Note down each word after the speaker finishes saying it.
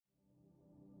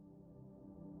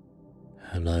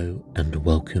Hello and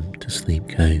welcome to Sleep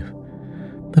Cove,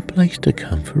 the place to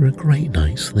come for a great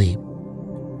night's sleep.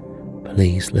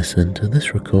 Please listen to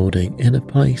this recording in a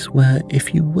place where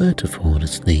if you were to fall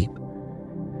asleep,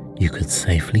 you could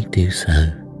safely do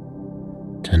so.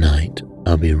 Tonight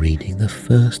I'll be reading the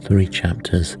first 3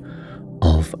 chapters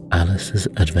of Alice's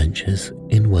Adventures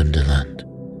in Wonderland.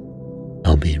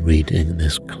 I'll be reading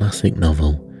this classic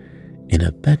novel in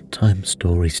a bedtime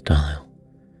story style.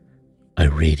 I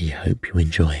really hope you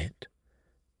enjoy it.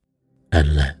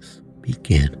 And let's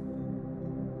begin.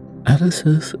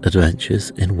 Alice's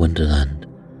Adventures in Wonderland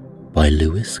by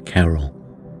Lewis Carroll.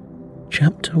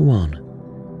 Chapter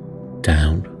 1.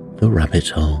 Down the Rabbit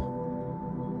Hole.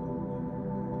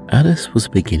 Alice was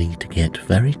beginning to get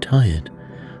very tired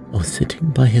of sitting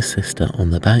by her sister on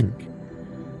the bank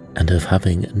and of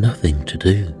having nothing to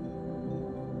do.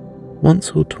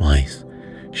 Once or twice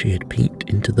she had peeked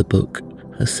into the book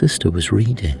her sister was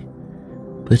reading,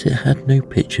 but it had no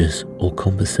pictures or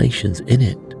conversations in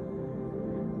it.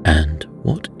 And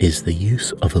what is the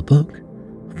use of a book,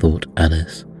 thought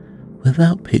Alice,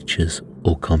 without pictures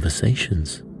or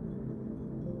conversations?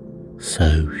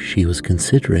 So she was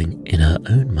considering in her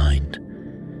own mind,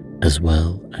 as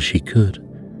well as she could,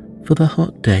 for the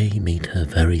hot day made her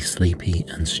very sleepy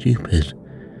and stupid,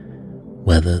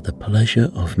 whether the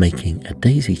pleasure of making a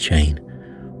daisy chain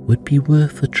would be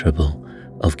worth the trouble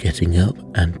of getting up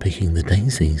and picking the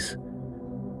daisies,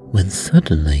 when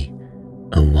suddenly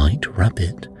a white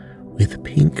rabbit with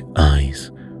pink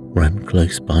eyes ran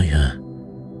close by her.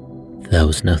 There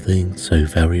was nothing so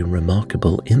very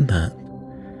remarkable in that,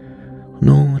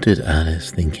 nor did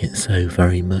Alice think it so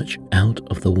very much out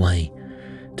of the way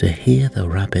to hear the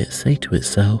rabbit say to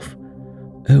itself,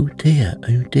 oh dear,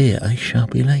 I shall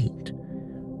be late."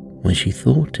 When she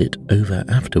thought it over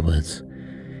afterwards,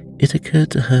 it occurred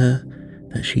to her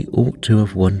that she ought to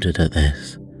have wondered at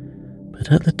this, but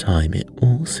at the time it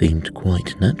all seemed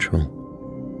quite natural.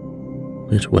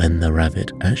 But when the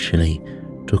rabbit actually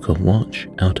took a watch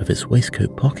out of its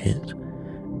waistcoat pocket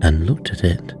and looked at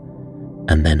it,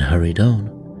 and then hurried on,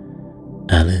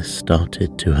 Alice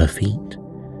started to her feet,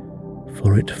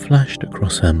 for it flashed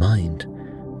across her mind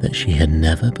that she had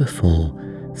never before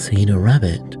seen a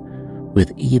rabbit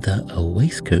with either a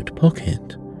waistcoat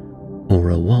pocket or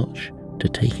a watch to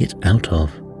take it out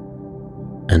of,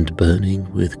 and burning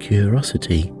with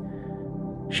curiosity,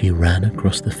 she ran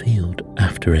across the field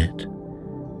after it,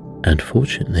 and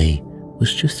fortunately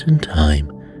was just in time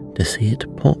to see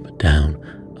it pop down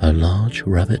a large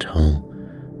rabbit hole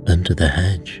under the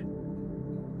hedge.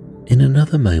 In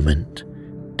another moment,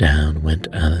 down went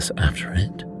Alice after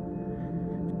it,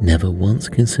 never once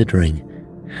considering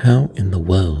how in the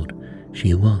world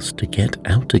she was to get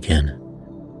out again.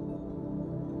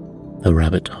 The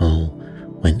rabbit hole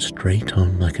went straight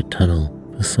on like a tunnel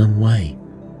for some way,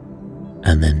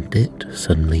 and then dipped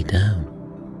suddenly down,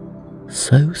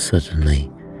 so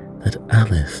suddenly that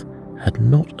Alice had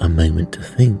not a moment to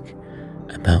think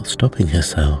about stopping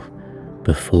herself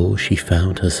before she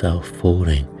found herself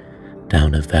falling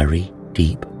down a very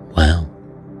deep well.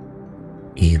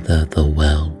 Either the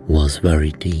well was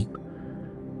very deep,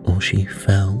 or she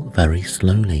fell very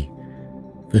slowly,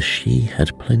 for she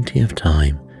had plenty of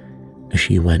time as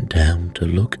she went down to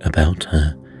look about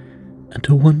her and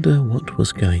to wonder what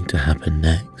was going to happen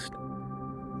next.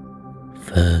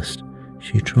 First,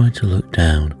 she tried to look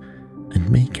down and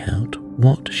make out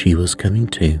what she was coming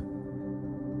to,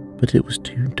 but it was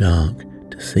too dark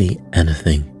to see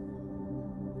anything.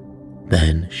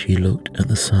 Then she looked at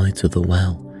the sides of the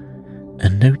well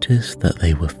and noticed that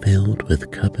they were filled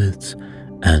with cupboards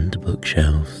and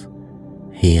bookshelves.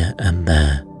 Here and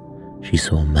there she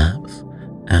saw maps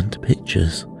and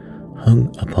pictures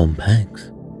hung upon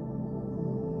pegs.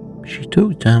 She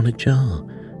took down a jar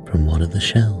from one of the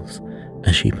shelves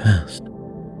as she passed.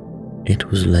 It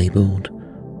was labelled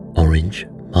Orange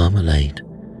Marmalade,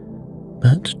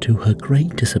 but to her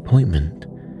great disappointment,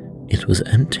 it was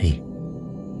empty.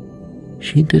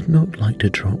 She did not like to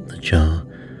drop the jar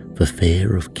for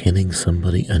fear of killing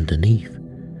somebody underneath,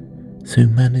 so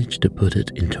managed to put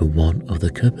it into one of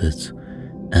the cupboards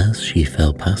as she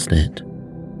fell past it.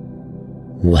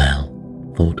 Well,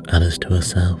 thought Alice to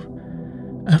herself,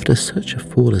 after such a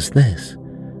fall as this,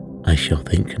 I shall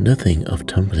think nothing of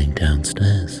tumbling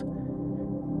downstairs.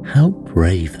 How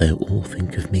brave they'll all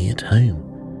think of me at home.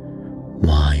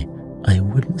 Why, I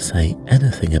wouldn't say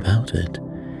anything about it,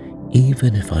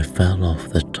 even if I fell off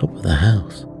the top of the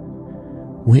house,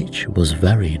 which was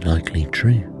very likely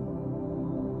true.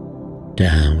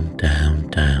 Down, down,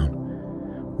 down,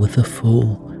 would the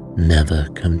fall never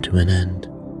come to an end?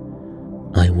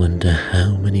 I wonder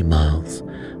how many miles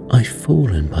I've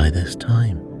fallen by this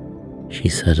time, she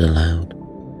said aloud.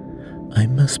 I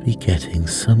must be getting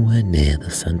somewhere near the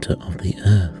centre of the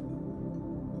earth.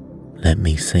 Let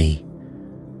me see.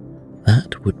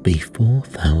 That would be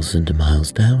 4,000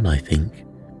 miles down, I think.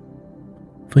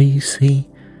 For you see,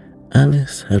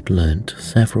 Alice had learnt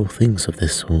several things of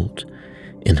this sort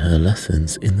in her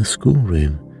lessons in the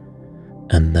schoolroom,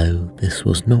 and though this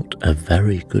was not a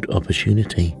very good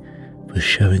opportunity for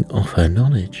showing off her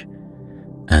knowledge,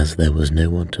 as there was no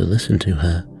one to listen to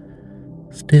her,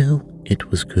 still it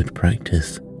was good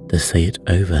practice to say it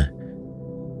over.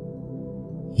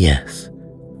 Yes,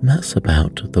 that's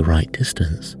about the right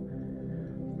distance.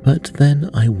 But then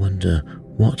I wonder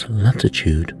what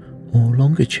latitude or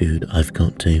longitude I've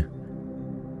got to.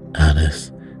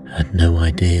 Alice had no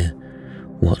idea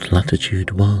what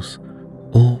latitude was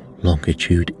or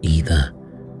longitude either,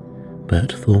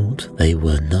 but thought they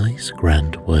were nice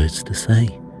grand words to say.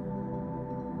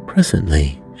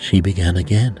 Presently she began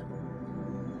again.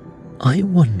 I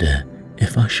wonder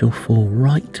if I shall fall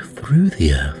right through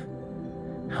the earth.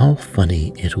 How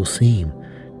funny it'll seem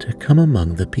to come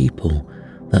among the people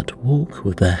that walk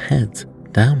with their heads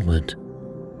downward.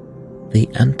 The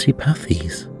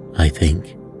antipathies, I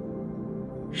think.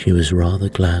 She was rather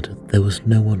glad there was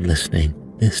no one listening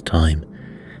this time,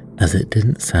 as it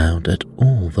didn't sound at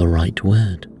all the right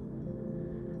word.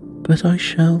 But I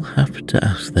shall have to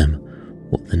ask them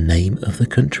what the name of the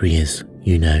country is,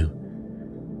 you know.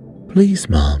 Please,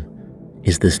 ma'am,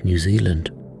 is this New Zealand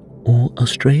or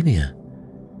Australia?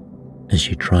 And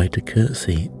she tried to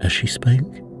curtsy as she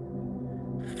spoke.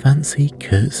 Fancy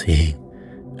curtsying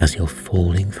as you're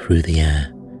falling through the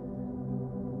air.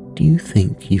 Do you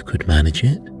think you could manage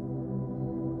it?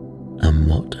 And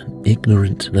what an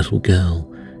ignorant little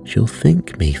girl she'll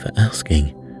think me for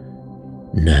asking.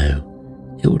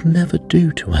 No, it would never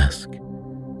do to ask.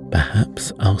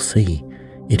 Perhaps I'll see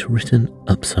it written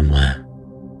up somewhere.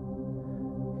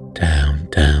 Down,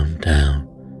 down, down.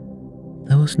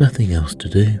 There was nothing else to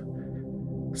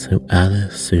do, so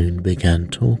Alice soon began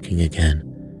talking again.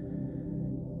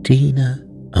 Dina,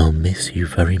 I'll miss you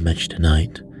very much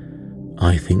tonight.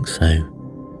 I think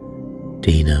so.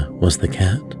 Dina was the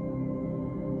cat.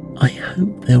 I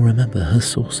hope they'll remember her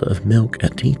saucer of milk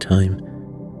at tea time.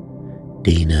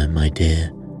 Dina, my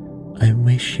dear, I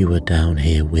wish you were down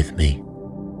here with me.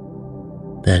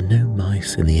 There are no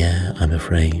mice in the air, I'm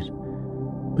afraid,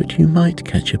 but you might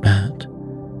catch a bat,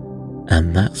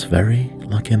 and that's very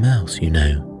like a mouse, you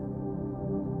know.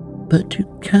 But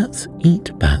do cats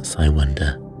eat bats, I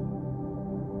wonder?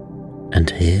 And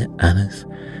here Alice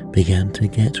began to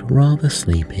get rather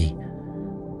sleepy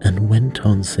and went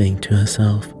on saying to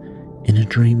herself in a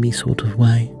dreamy sort of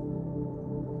way,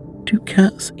 do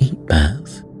cats eat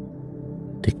bats?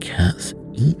 Do cats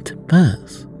eat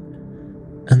bats?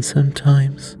 And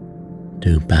sometimes,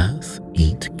 do bats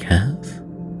eat cats?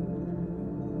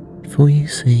 For you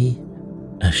see,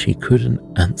 as she couldn't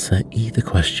answer either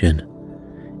question,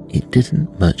 it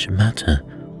didn't much matter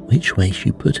which way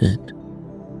she put it.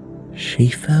 She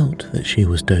felt that she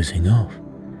was dozing off,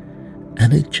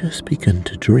 and had just begun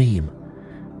to dream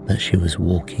that she was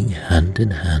walking hand in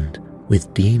hand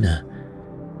with Dina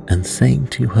and saying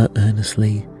to her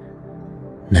earnestly,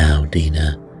 Now,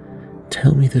 Dina,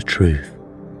 tell me the truth.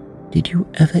 Did you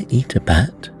ever eat a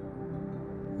bat?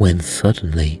 When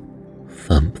suddenly,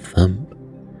 thump, thump,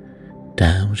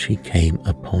 down she came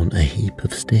upon a heap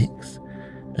of sticks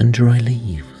and dry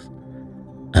leaves,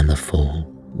 and the fall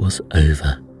was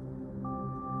over.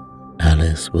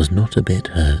 Alice was not a bit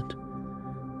hurt,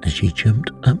 as she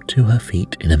jumped up to her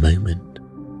feet in a moment.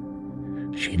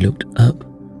 She looked up,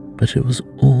 but it was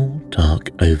all dark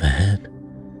overhead.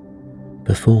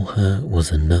 Before her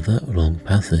was another long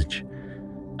passage,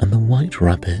 and the White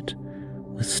Rabbit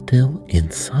was still in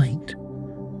sight,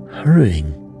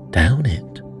 hurrying down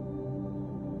it.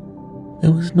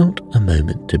 There was not a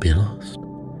moment to be lost.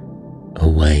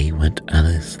 Away went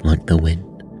Alice like the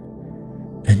wind,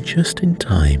 and just in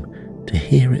time to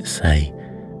hear it say,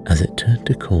 as it turned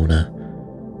a corner,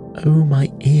 Oh, my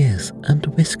ears and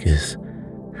whiskers,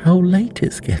 how late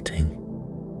it's getting.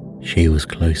 She was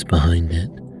close behind it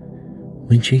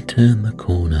when she turned the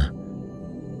corner,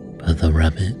 but the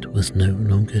rabbit was no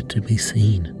longer to be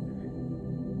seen.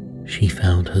 She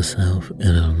found herself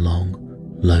in a long,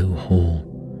 low hall,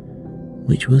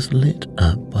 which was lit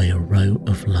up by a row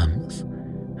of lamps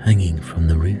hanging from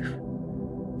the roof.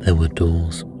 There were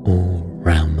doors all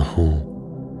round the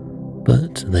hall,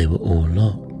 but they were all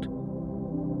locked,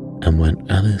 and when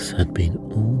Alice had been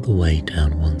all the way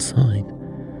down one side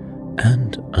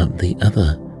and up the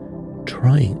other,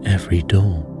 trying every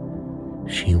door,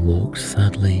 She walked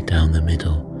sadly down the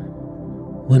middle,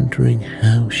 wondering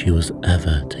how she was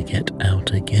ever to get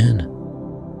out again.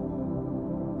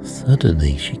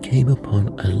 Suddenly she came upon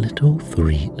a little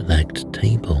three-legged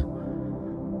table,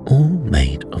 all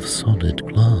made of solid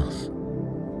glass.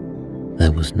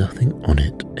 There was nothing on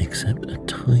it except a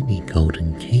tiny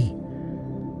golden key,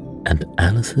 and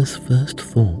Alice's first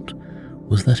thought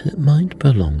was that it might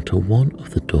belong to one of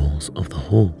the doors of the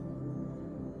hall.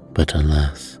 But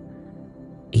alas,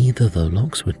 either the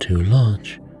locks were too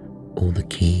large or the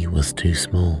key was too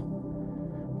small,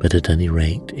 but at any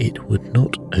rate it would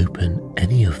not open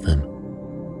any of them.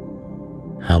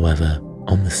 However,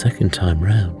 on the second time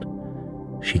round,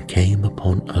 she came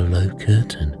upon a low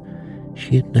curtain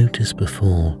she had noticed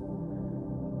before,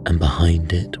 and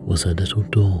behind it was a little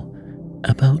door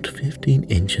about 15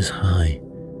 inches high.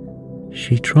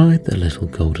 She tried the little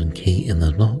golden key in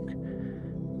the lock,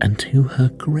 and to her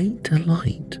great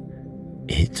delight,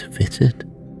 it fitted.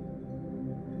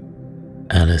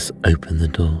 Alice opened the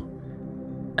door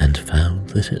and found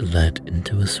that it led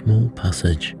into a small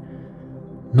passage,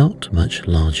 not much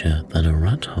larger than a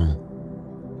rat hole.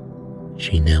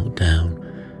 She knelt down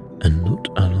and looked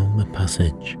along the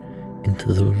passage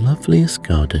into the loveliest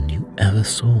garden you ever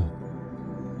saw.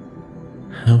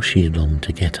 How she longed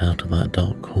to get out of that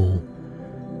dark hall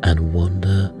and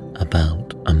wander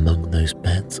about among those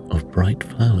beds of bright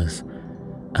flowers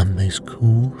and those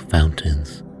cool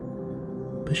fountains.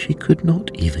 But she could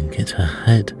not even get her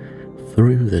head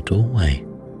through the doorway.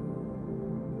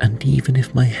 And even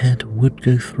if my head would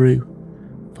go through,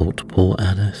 thought poor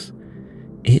Alice,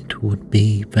 it would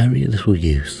be very little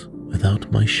use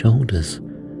without my shoulders.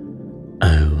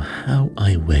 Oh, how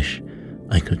I wish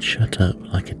I could shut up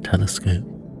like a telescope.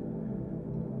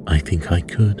 I think I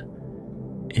could,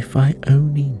 if I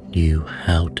only knew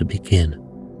how to begin.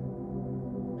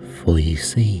 For you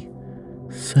see,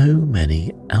 so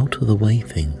many out-of-the-way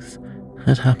things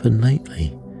had happened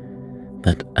lately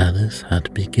that Alice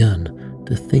had begun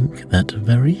to think that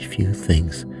very few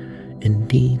things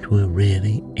indeed were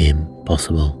really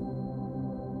impossible.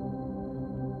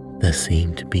 There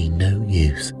seemed to be no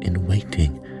use in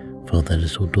waiting for the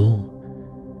little door,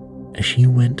 as she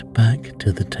went back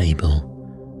to the table,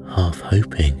 half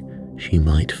hoping she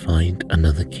might find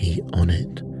another key on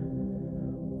it,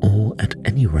 or at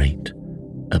any rate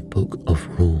a book of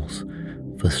rules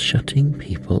for shutting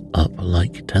people up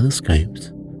like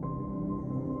telescopes.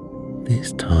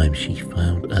 This time she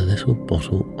found a little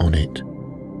bottle on it,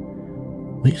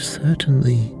 which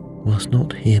certainly was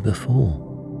not here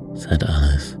before, said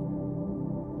Alice,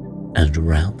 and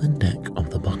round the neck of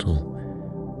the bottle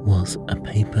was a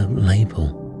paper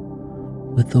label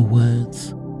with the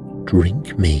words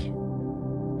 "Drink Me"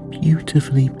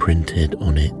 beautifully printed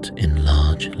on it in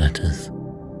large letters.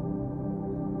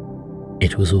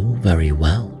 It was all very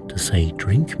well to say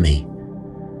 "drink me,"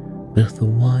 but the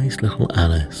wise little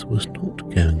Alice was not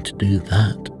going to do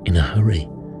that in a hurry.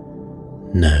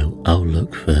 "No, I'll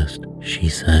look first," she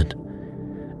said,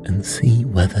 "and see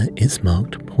whether it's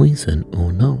marked poison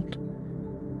or not."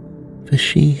 For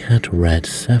she had read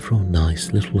several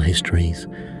nice little histories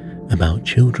about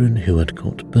children who had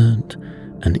got burnt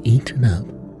and eaten up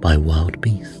by wild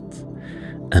beasts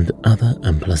and other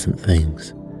unpleasant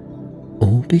things,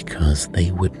 all because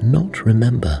they would not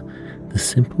remember the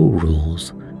simple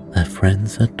rules their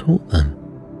friends had taught them,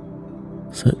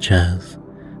 such as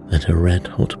that a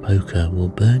red-hot poker will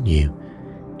burn you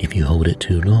if you hold it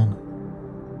too long,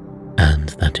 and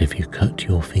that if you cut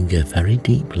your finger very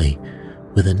deeply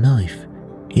with a knife,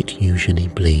 it usually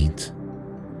bleeds.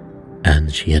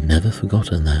 And she had never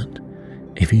forgotten that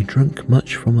if you drunk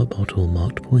much from a bottle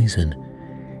marked poison,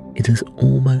 it is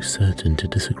almost certain to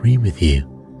disagree with you,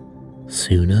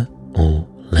 sooner or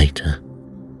later.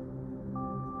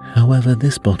 However,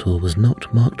 this bottle was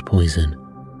not marked poison,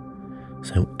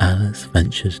 so Alice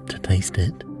ventured to taste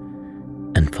it,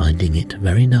 and finding it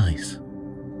very nice,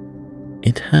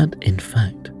 it had in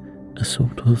fact a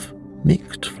sort of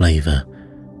mixed flavour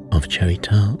of cherry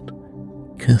tart,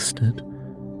 custard,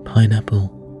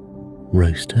 pineapple,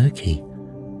 roast turkey,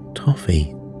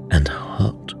 toffee, and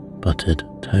hot buttered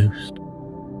toast.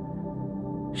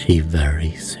 She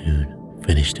very soon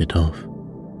finished it off.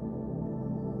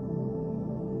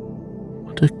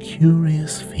 "What a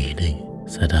curious feeling,"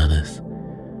 said Alice.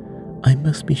 "I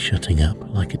must be shutting up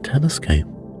like a telescope."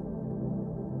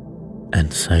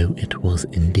 And so it was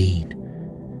indeed.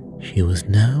 She was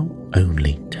now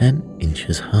only 10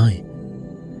 inches high,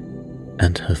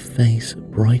 and her face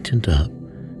brightened up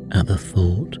at the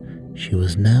thought she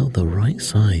was now the right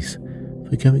size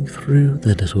for going through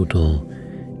the little door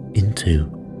into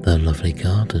the lovely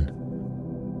garden.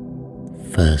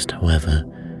 first, however,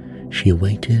 she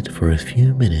waited for a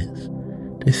few minutes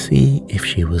to see if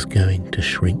she was going to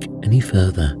shrink any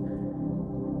further.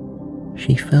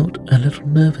 She felt a little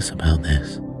nervous about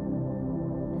this,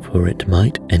 for it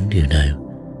might end, you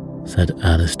know, said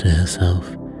Alice to herself,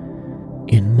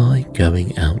 in my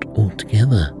going out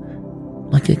altogether,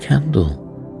 like a candle.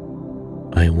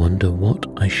 I wonder what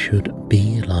I should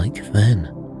be like then,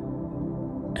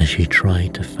 as she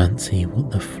tried to fancy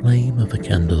what the flame of a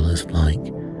candle is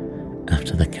like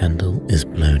after the candle is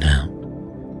blown out,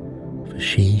 for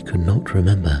she could not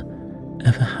remember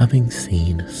ever having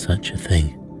seen such a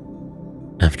thing.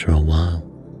 After a while,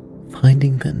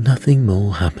 finding that nothing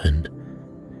more happened,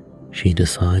 she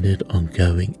decided on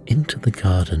going into the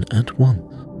garden at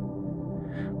once.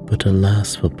 But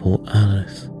alas for poor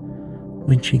Alice,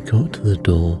 when she got to the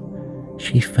door,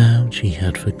 she found she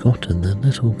had forgotten the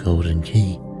little golden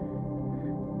key,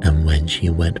 and when she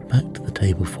went back to the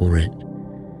table for it,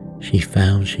 she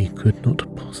found she could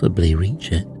not possibly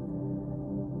reach it.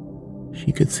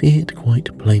 She could see it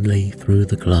quite plainly through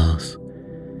the glass,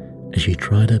 as she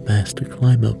tried her best to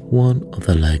climb up one of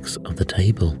the legs of the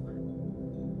table,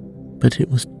 but it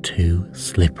was too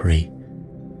slippery,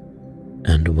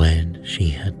 and when she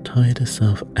had tired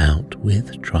herself out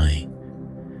with trying,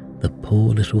 the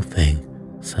poor little thing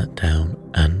sat down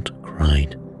and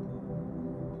cried.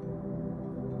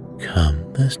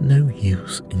 Come, there's no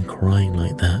use in crying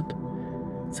like that,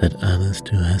 said Alice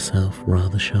to herself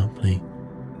rather sharply.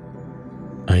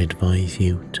 I advise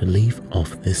you to leave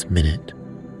off this minute.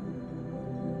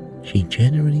 She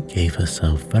generally gave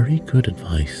herself very good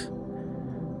advice,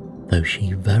 though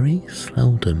she very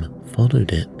seldom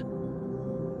followed it,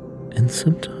 and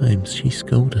sometimes she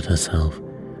scolded herself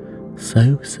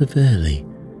so severely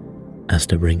as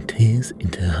to bring tears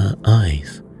into her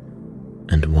eyes,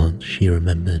 and once she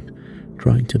remembered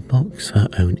trying to box her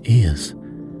own ears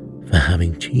for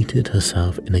having cheated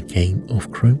herself in a game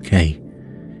of croquet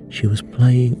she was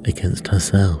playing against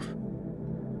herself,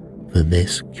 for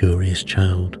this curious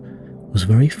child was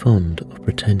very fond of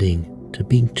pretending to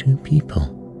be two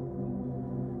people.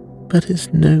 But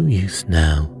it's no use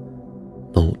now,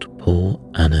 thought poor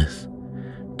Alice,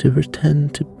 to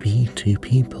pretend to be two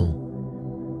people.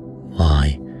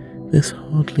 Why, there's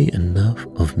hardly enough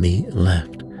of me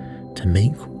left to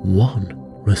make one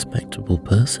respectable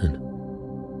person.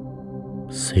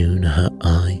 Soon her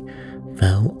eye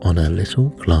fell on a little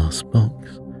glass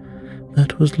box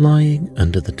that was lying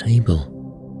under the table.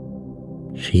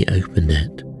 She opened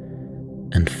it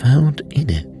and found in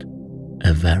it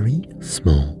a very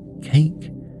small cake,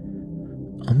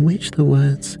 on which the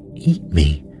words "Eat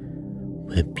me"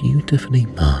 were beautifully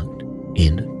marked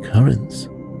in currants.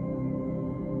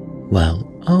 Well,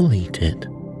 I'll eat it,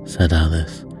 said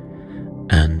Alice,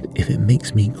 and if it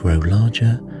makes me grow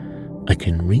larger, I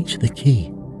can reach the key,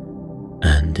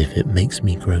 and if it makes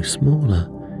me grow smaller,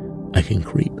 I can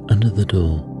creep under the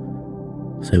door.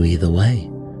 So either way,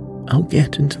 I'll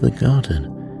get into the garden,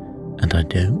 and I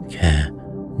don't care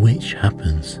which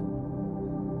happens.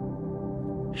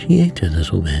 She ate a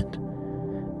little bit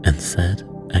and said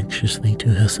anxiously to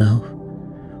herself,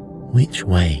 Which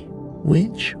way?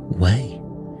 Which way?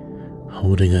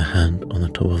 Holding her hand on the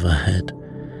top of her head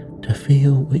to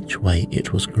feel which way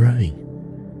it was growing.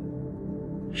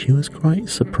 She was quite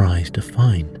surprised to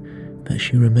find that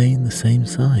she remained the same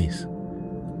size.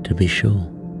 To be sure,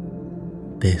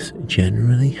 this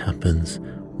generally happens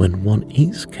when one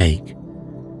eats cake,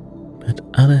 but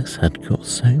Alice had got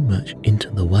so much into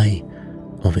the way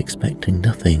of expecting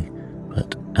nothing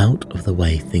but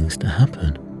out-of-the-way things to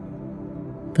happen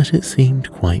that it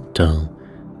seemed quite dull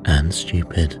and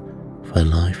stupid for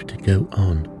life to go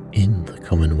on in the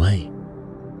common way.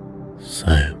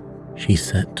 So she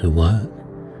set to work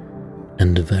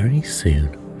and very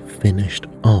soon finished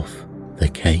off the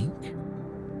cake.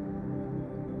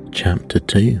 Chapter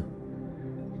 2.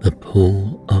 The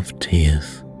Pool of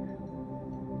Tears.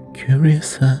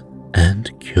 Curiouser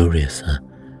and curiouser,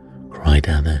 cried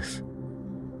Alice.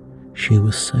 She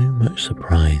was so much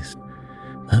surprised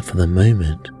that for the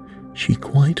moment she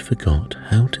quite forgot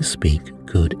how to speak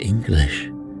good English.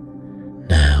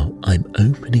 Now I'm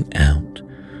opening out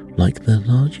like the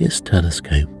largest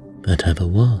telescope that ever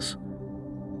was.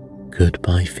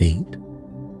 Goodbye, feet.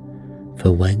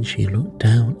 For when she looked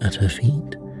down at her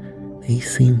feet, they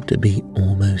seemed to be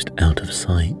almost out of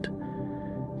sight.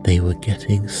 They were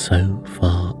getting so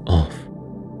far off.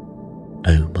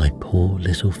 Oh, my poor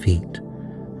little feet.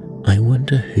 I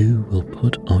wonder who will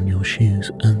put on your shoes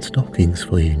and stockings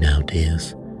for you now,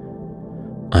 dears.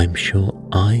 I'm sure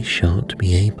I shan't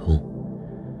be able.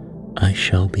 I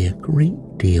shall be a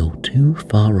great deal too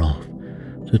far off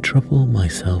to trouble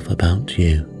myself about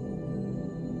you.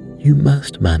 You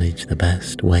must manage the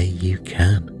best way you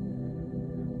can.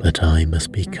 But I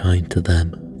must be kind to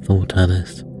them, thought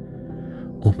Alice,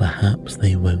 or perhaps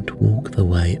they won't walk the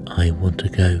way I want to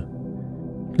go.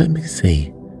 Let me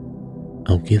see.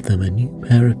 I'll give them a new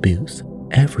pair of boots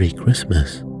every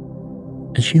Christmas.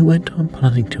 And she went on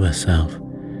planning to herself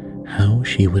how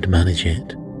she would manage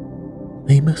it.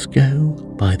 They must go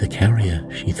by the carrier,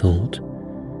 she thought,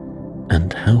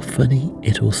 and how funny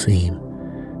it'll seem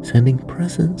sending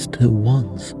presents to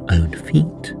one's own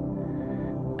feet,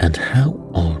 and how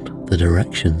odd the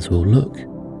directions will look.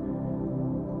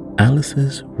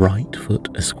 Alice's right foot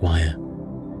esquire,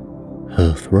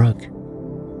 hearth rug,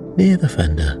 near the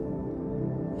fender,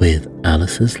 with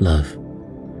Alice's love.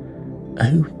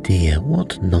 Oh dear,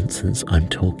 what nonsense I'm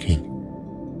talking.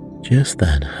 Just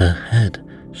then her head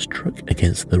struck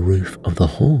against the roof of the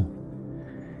hall.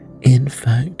 In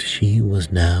fact, she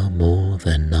was now more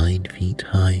than 9 feet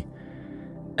high,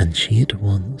 and she at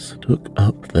once took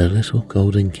up the little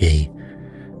golden key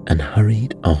and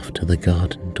hurried off to the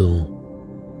garden door.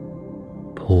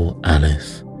 Poor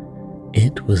Alice,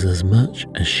 it was as much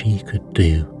as she could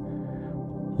do,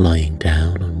 lying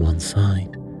down on one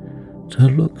side, to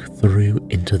look through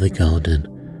into the garden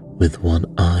with one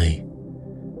eye.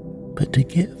 But to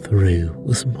get through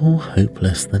was more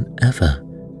hopeless than ever.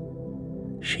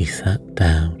 She sat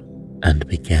down and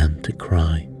began to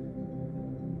cry.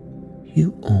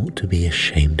 You ought to be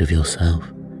ashamed of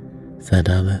yourself, said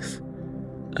Alice.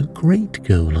 A great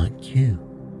girl like you.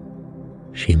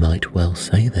 She might well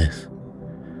say this.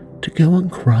 To go on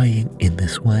crying in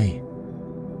this way.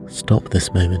 Stop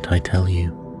this moment, I tell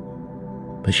you.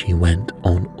 But she went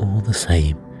on all the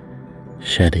same,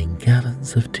 shedding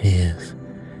gallons of tears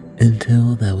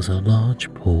until there was a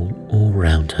large pool all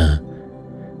round her,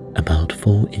 about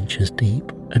 4 inches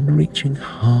deep and reaching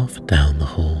half down the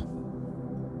hall.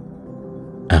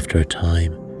 After a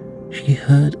time, she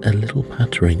heard a little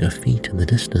pattering of feet in the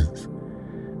distance,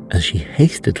 as she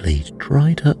hastily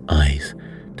dried her eyes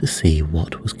to see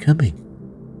what was coming.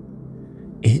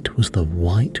 It was the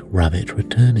White Rabbit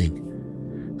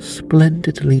returning,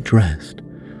 splendidly dressed,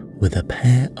 with a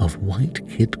pair of white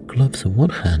kid gloves in one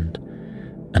hand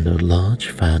and a large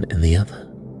fan in the other.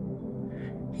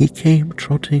 He came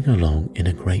trotting along in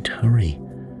a great hurry,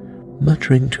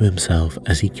 muttering to himself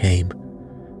as he came,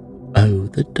 Oh,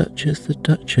 the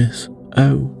Duchess,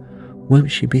 oh,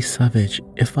 won't she be savage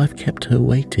if I've kept her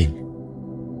waiting?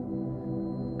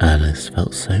 Alice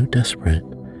felt so desperate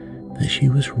that she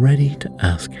was ready to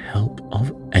ask help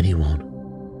of anyone.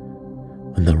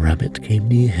 When the rabbit came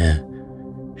near her,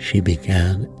 she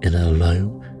began in a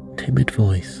low, timid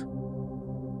voice,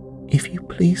 If you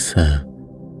please, sir.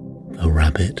 The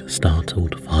rabbit,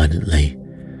 startled violently,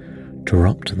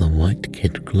 dropped the white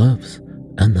kid gloves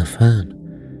and the fan,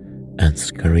 and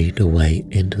scurried away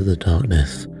into the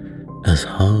darkness as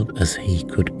hard as he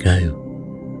could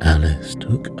go. Alice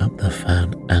took up the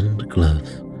fan and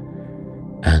gloves,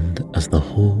 and as the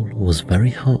hall was very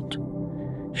hot,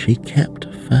 she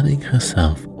kept fanning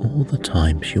herself all the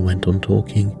time she went on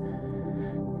talking.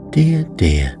 Dear,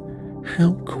 dear,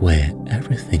 how queer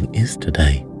everything is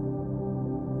today.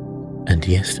 And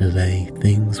yesterday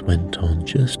things went on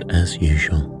just as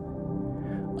usual.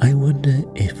 I wonder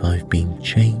if I've been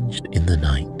changed in the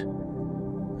night.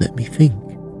 Let me think.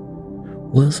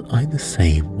 Was I the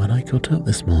same when I got up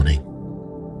this morning?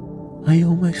 I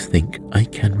almost think I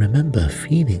can remember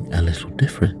feeling a little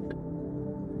different.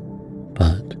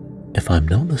 But if I'm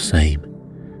not the same,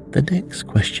 the next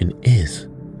question is,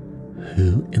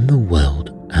 who in the world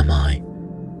am I?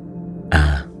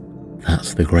 Ah,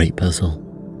 that's the great puzzle.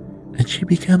 And she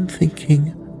began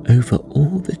thinking over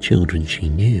all the children she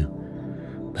knew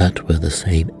that were the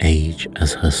same age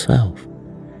as herself,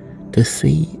 to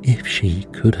see if she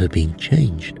could have been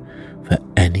changed for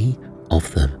any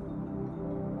of them.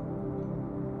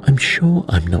 I'm sure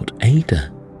I'm not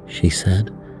Ada, she said,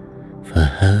 for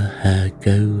her hair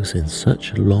goes in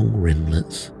such long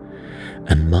ringlets,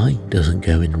 and mine doesn't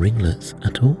go in ringlets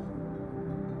at all.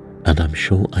 And I'm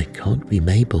sure I can't be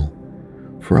Mabel,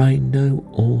 for I know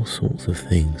all sorts of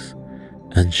things,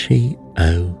 and she,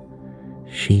 oh,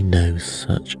 she knows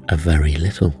such a very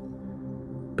little.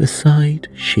 Beside,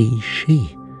 she,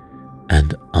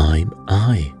 and I'm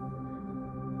I.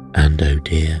 And oh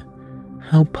dear,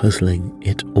 how puzzling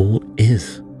it all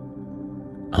is.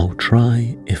 I'll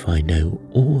try if I know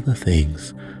all the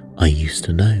things I used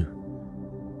to know.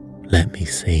 Let me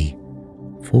see.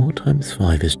 4 times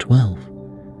 5 is 12,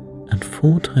 and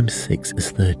 4 times 6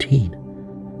 is 13,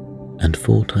 and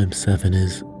 4 times 7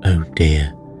 is, oh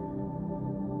dear.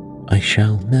 I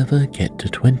shall never get to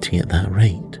 20 at that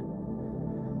rate.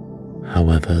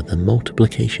 However, the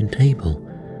multiplication table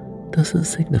doesn't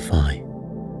signify.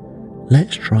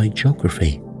 Let's try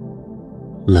geography.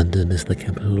 London is the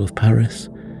capital of Paris,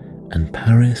 and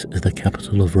Paris is the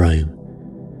capital of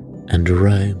Rome. And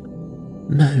Rome...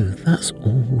 No, that's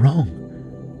all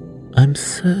wrong. I'm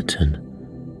certain.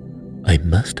 I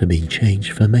must have been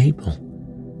changed for Mabel.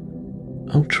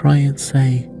 I'll try and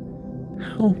say,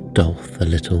 how doth the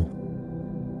little...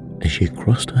 As she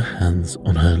crossed her hands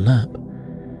on her lap,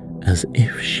 as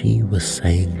if she was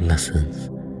saying lessons,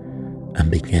 and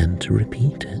began to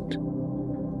repeat it.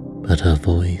 But her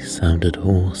voice sounded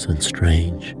hoarse and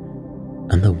strange,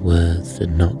 and the words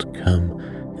did not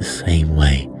come the same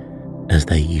way as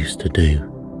they used to do.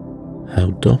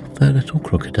 How doth the little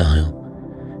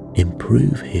crocodile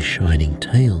improve his shining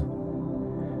tail,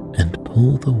 and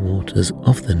pull the waters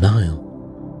of the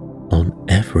Nile on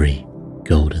every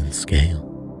golden scale?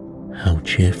 How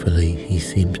cheerfully he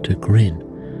seemed to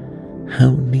grin,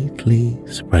 how neatly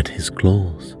spread his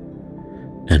claws,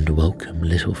 and welcome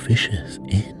little fishes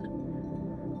in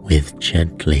with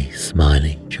gently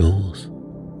smiling jaws.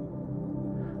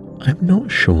 I'm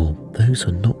not sure those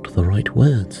are not the right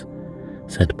words,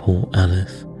 said poor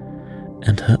Alice,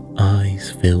 and her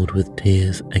eyes filled with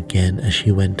tears again as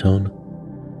she went on.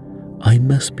 I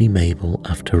must be Mabel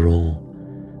after all,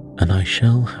 and I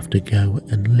shall have to go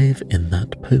and live in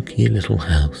that poky little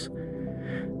house,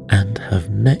 and have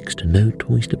next to no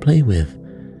toys to play with,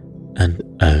 and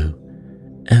oh,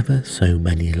 ever so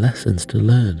many lessons to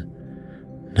learn.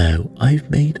 No, I've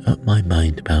made up my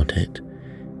mind about it.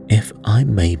 If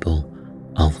I'm Mabel,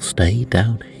 I'll stay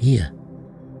down here.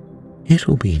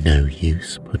 It'll be no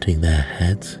use putting their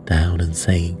heads down and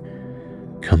saying,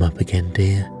 come up again,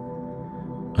 dear.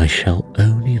 I shall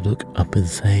only look up and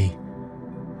say,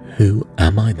 who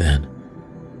am I then?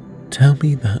 Tell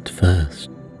me that first,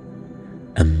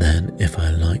 and then if I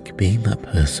like being that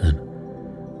person,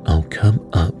 I'll come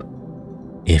up.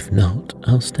 If not,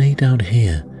 I'll stay down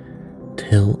here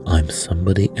till I'm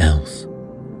somebody else.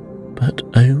 But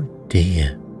oh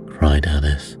dear, cried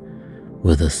Alice,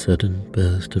 with a sudden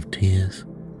burst of tears,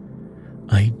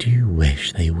 I do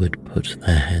wish they would put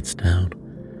their heads down.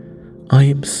 I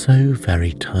am so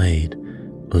very tired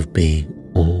of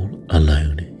being all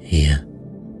alone here.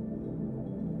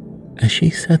 As she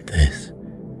said this,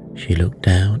 she looked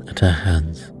down at her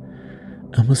hands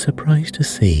and was surprised to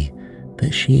see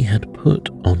that she had put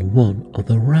on one of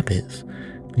the rabbit's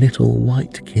little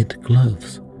white kid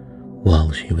gloves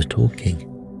while she was talking.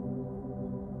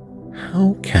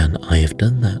 How can I have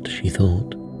done that, she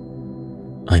thought.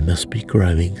 I must be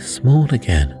growing small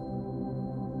again.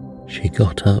 She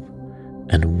got up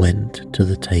and went to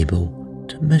the table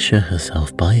to measure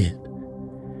herself by it,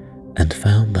 and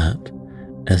found that,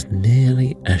 as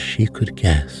nearly as she could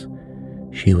guess,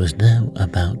 she was now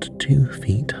about 2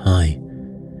 feet high,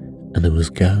 and was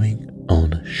going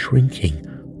on shrinking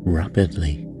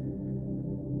rapidly.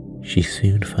 She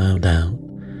soon found out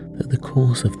that the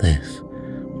cause of this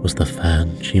was the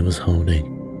fan she was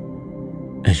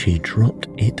holding, as she dropped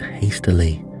it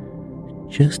hastily,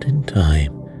 just in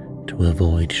time to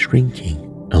avoid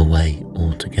shrinking away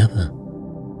altogether.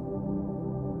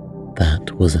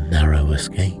 That was a narrow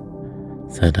escape,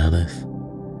 said Alice,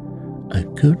 a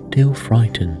good deal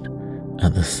frightened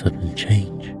at the sudden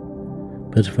change,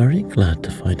 but very glad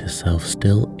to find herself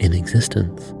still in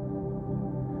existence.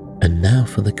 And now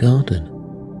for the garden,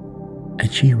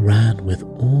 and she ran with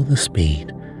all the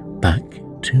speed back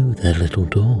to their little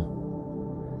door.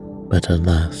 But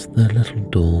alas, the little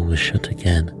door was shut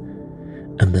again,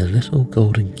 and the little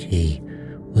golden key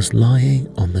was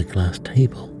lying on the glass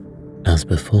table as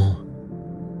before.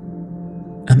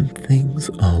 And things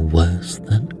are worse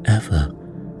than ever,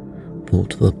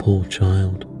 thought the poor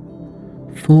child,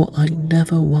 for I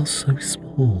never was so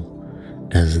small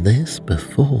as this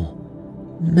before,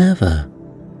 never,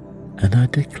 and I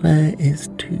declare it's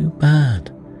too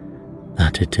bad,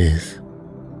 that it is.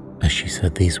 As she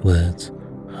said these words,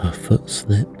 her foot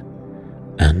slipped,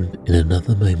 and in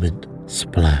another moment,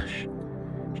 splash,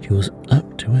 she was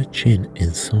up to her chin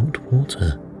in salt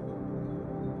water.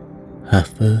 Her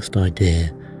first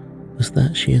idea was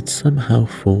that she had somehow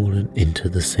fallen into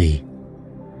the sea,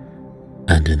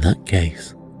 and in that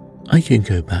case, I can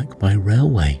go back by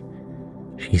railway,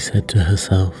 she said to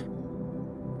herself.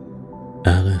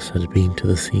 Alice had been to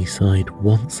the seaside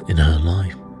once in her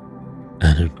life,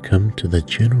 and had come to the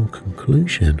general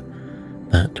conclusion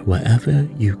that wherever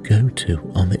you go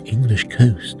to on the English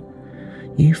coast,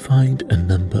 you find a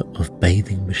number of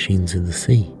bathing machines in the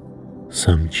sea,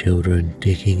 some children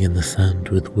digging in the sand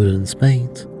with wooden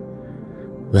spades,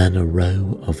 then a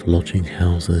row of lodging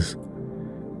houses,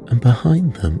 and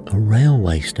behind them a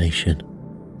railway station.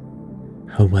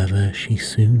 However, she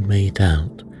soon made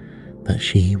out that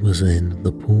she was in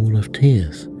the pool of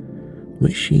tears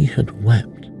which she had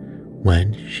wept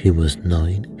when she was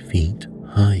 9 feet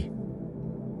high.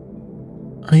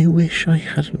 "I wish I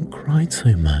hadn't cried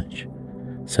so much,"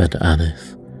 said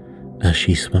Alice as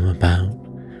she swam about,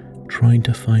 trying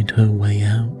to find her way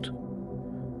out.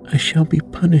 "I shall be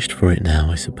punished for it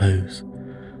now, I suppose,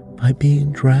 by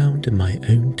being drowned in my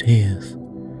own tears.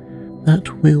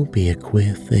 That will be a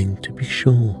queer thing, to be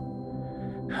sure.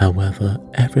 However,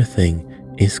 everything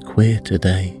is queer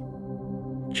today."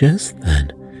 Just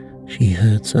then, she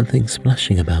heard something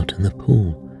splashing about in the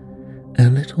pool a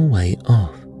little way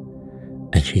off,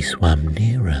 and she swam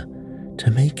nearer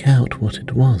to make out what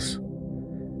it was.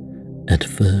 At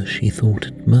first she thought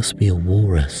it must be a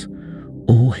walrus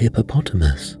or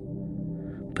hippopotamus,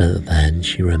 but then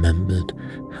she remembered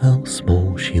how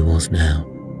small she was now,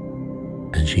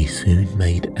 and she soon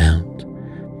made out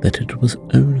that it was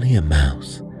only a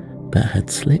mouse that had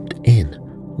slipped in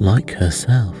like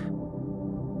herself.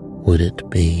 Would it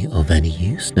be of any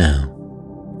use now,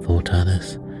 thought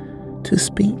Alice, to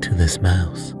speak to this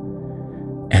mouse?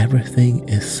 Everything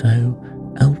is so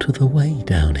out of the way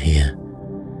down here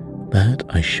that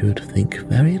I should think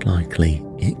very likely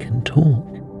it can talk.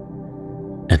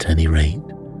 At any rate,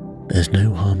 there's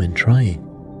no harm in trying.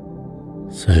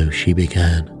 So she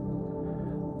began,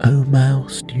 "Oh,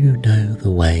 mouse, do you know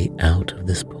the way out of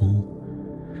this pool?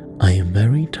 I am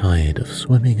very tired of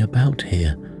swimming about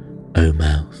here, oh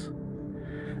mouse."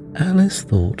 Alice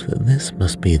thought that this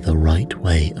must be the right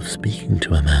way of speaking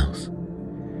to a mouse.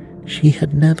 She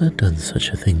had never done such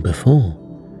a thing before,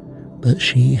 but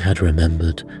she had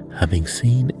remembered having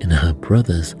seen in her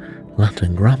brother's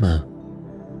Latin grammar,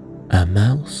 "A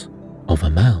mouse of a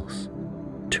mouse,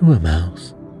 to a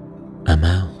mouse,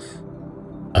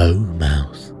 oh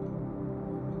mouse."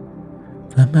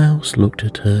 The mouse looked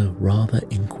at her rather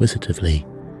inquisitively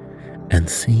and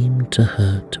seemed to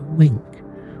her to wink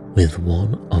with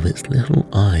one of its little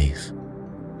eyes,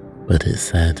 but it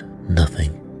said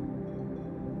nothing.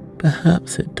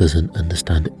 "Perhaps it doesn't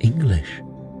understand English,"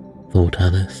 thought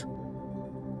Alice.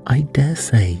 "I dare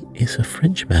say it's a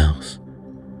French mouse,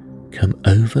 come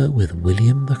over with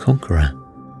William the Conqueror."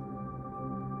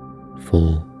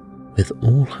 For, with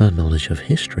all her knowledge of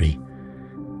history,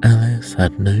 Alice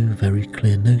had no very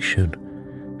clear notion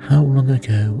how long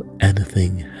ago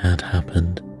anything had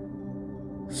happened.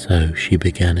 So she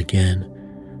began again,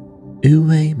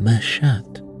 "Où est ma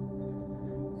chatte?"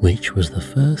 which was the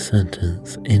first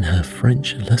sentence in her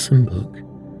French lesson book.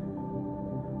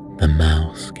 The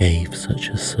mouse gave such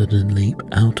a sudden leap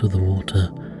out of the water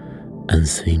and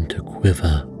seemed to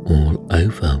quiver all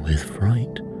over with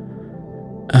fright.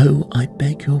 "Oh, I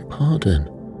beg your pardon,"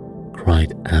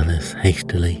 cried Alice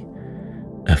hastily,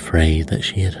 afraid that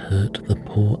she had hurt the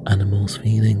poor animal's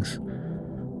feelings.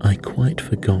 "I quite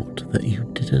forgot that you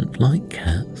didn't like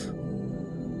cats."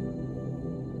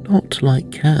 "Not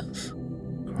like cats?"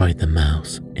 cried the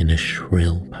mouse in a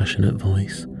shrill, passionate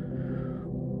voice.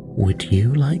 "Would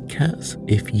you like cats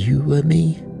if you were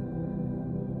me?"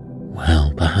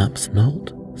 "Well, perhaps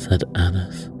not," said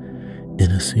Alice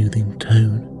in a soothing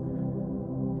tone.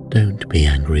 "Don't be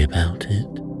angry about it.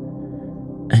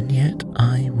 And yet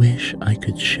I wish I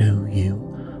could show you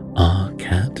our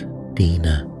cat,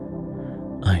 Dina.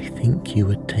 I think you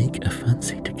would take a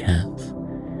fancy to cats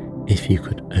if you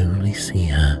could only see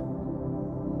her.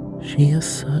 She is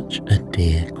such a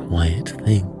dear, quiet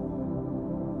thing."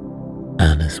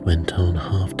 Alice went on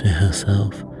half to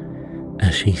herself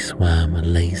as she swam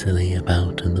lazily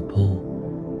about in the pool.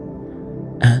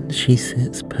 "And she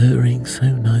sits purring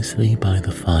so nicely by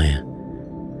the fire,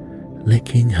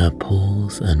 licking her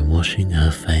paws and washing her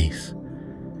face,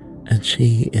 and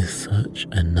she is such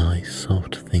a nice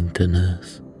soft thing to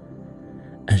nurse,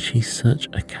 and she's such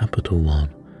a capital one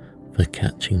for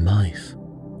catching mice."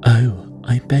 "Oh,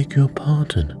 I beg your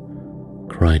pardon,"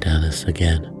 cried Alice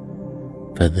again,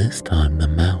 for this time the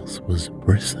mouse was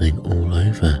bristling all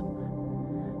over,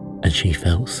 and she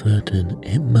felt certain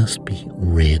it must be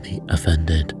really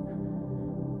offended.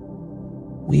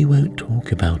 "We won't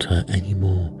talk about her any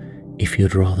more if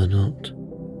you'd rather not."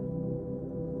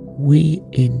 "We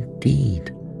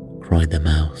indeed," cried the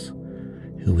mouse,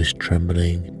 who was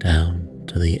trembling down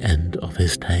to the end of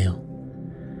his tail.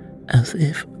 "As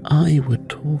if I would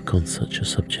talk on such a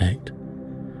subject.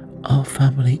 Our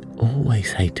family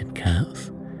always hated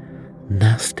cats.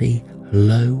 Nasty,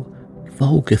 low,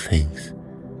 vulgar things.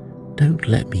 Don't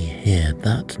let me hear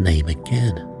that name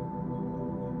again."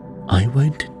 "I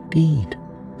won't indeed,"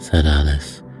 said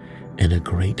Alice, in a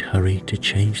great hurry to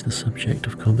change the subject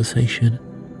of conversation.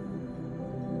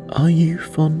 Are you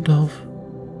fond of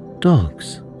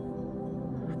dogs?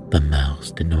 The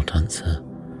mouse did not answer,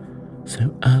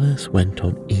 so Alice went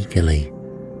on eagerly.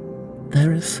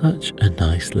 There is such a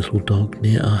nice little dog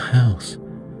near our house.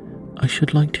 I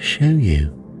should like to show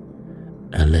you.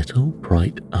 A little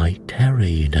bright-eyed terrier,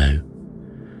 you know,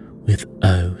 with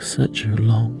such a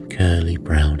long curly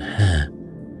brown hair.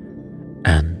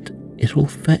 And it'll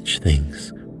fetch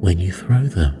things when you throw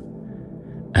them,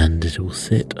 and it'll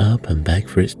sit up and beg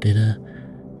for its dinner,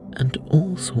 and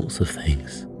all sorts of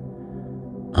things.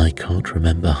 I can't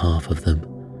remember half of them,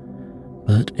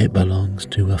 but it belongs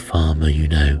to a farmer, you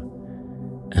know,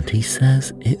 and he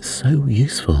says it's so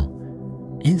useful,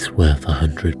 it's worth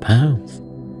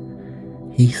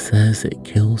 £100. He says it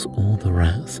kills all the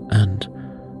rats and...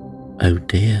 Oh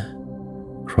dear,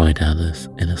 cried Alice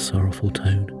in a sorrowful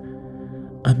tone.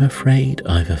 I'm afraid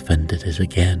I've offended it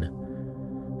again,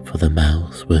 for the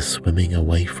mouse was swimming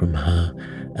away from her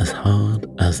as hard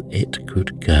as it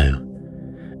could go,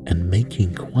 and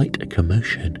making quite a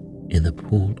commotion in the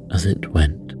pool as it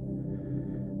went.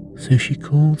 So she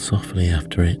called softly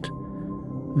after it,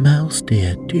 Mouse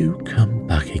dear, do come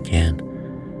back again,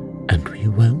 and we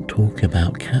won't talk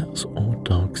about cats or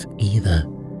dogs either,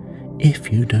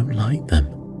 if you don't like them.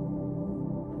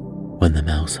 When the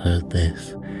mouse heard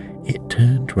this, it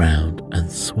turned round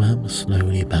and swam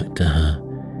slowly back to her,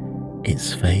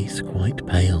 its face quite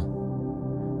pale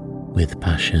with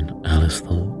passion, Alice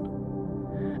thought,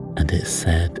 and it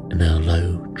said in a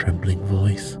low, trembling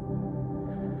voice,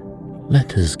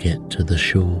 Let us get to the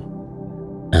shore,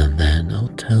 and then I'll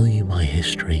tell you my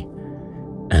history,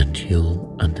 and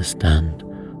you'll understand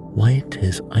why it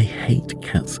is I hate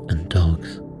cats and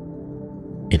dogs.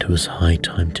 It was high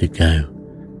time to go,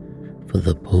 for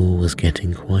the pool was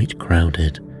getting quite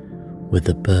crowded with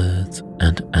the birds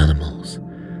and animals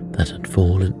that had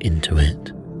fallen into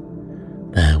it.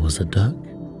 There was a duck,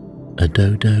 a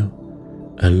dodo,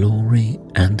 a lory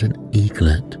and an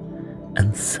eaglet,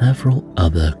 and several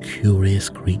other curious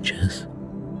creatures.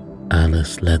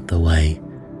 Alice led the way,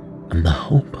 and the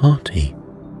whole party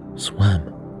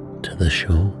swam to the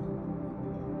shore.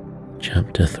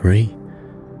 Chapter 3: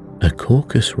 A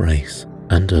Caucus Race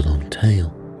and a Long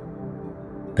Tail.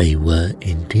 They were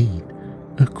indeed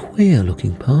a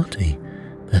queer-looking party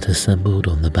that assembled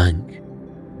on the bank.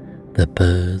 The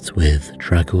birds with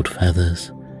draggled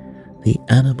feathers, the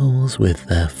animals with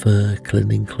their fur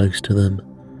clinging close to them,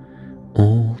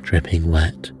 all dripping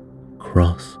wet,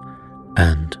 cross,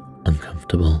 and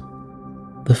uncomfortable.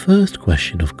 The first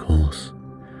question, of course,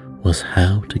 was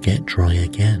how to get dry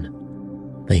again.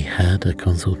 They had a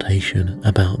consultation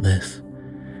about this,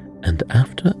 and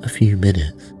after a few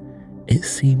minutes, it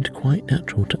seemed quite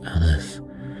natural to Alice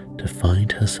to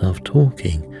find herself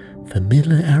talking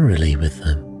familiarly with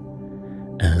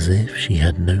them, as if she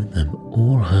had known them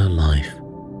all her life.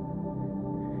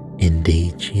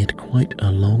 Indeed, she had quite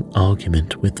a long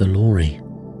argument with the lory,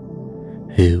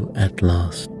 who at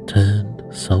last turned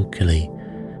sulkily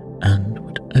and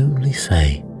would only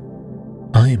say,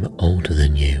 I'm older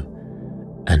than you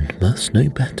and must know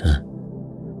better,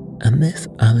 and this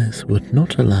Alice would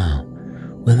not allow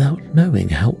without knowing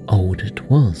how old it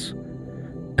was,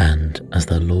 and as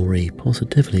the lory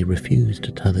positively refused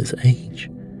to tell its age,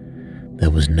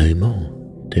 there was no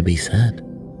more to be said.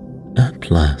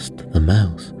 At last the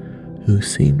mouse, who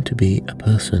seemed to be a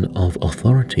person of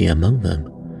authority among them,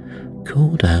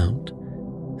 called out,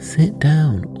 Sit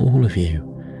down, all of you,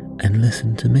 and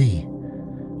listen to me.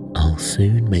 I'll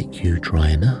soon make you dry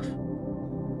enough.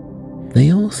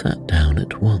 They all sat down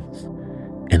at once,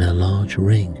 in a large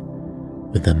ring,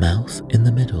 with the mouse in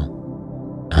the middle.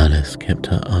 Alice kept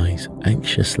her eyes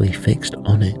anxiously fixed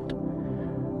on it,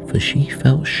 for she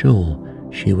felt sure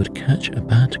she would catch a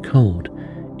bad cold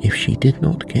if she did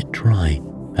not get dry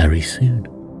very soon.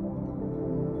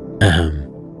 Ahem,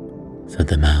 said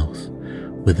the mouse,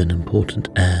 with an important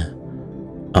air.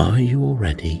 Are you all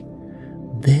ready?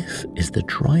 This is the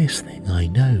driest thing I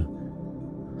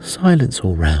know. Silence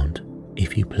all round,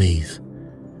 if you please.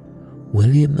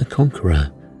 William the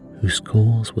Conqueror, whose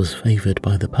cause was favoured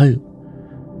by the Pope,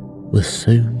 was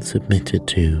soon submitted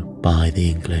to by the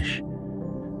English,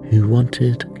 who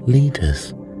wanted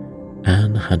leaders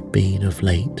and had been of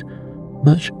late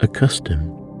much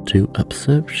accustomed to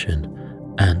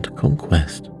usurpation and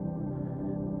conquest.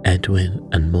 Edwin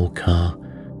and Morcar,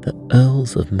 the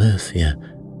Earls of Mercia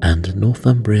and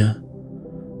Northumbria.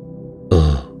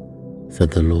 Oh, said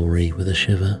the lory with a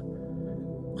shiver.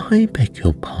 I beg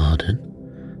your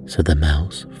pardon, said the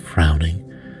mouse, frowning,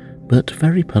 but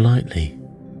very politely.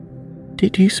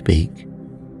 Did you speak?"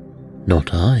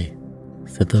 "Not I,"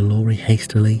 said the Lory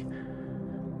hastily.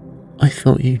 "I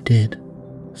thought you did,"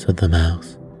 said the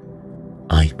Mouse.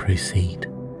 "I proceed.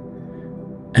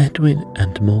 Edwin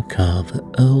and Morcar, the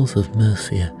Earls of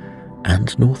Mercia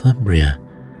and Northumbria,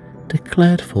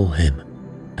 declared for him,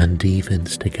 and even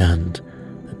Stigand,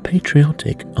 the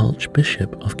patriotic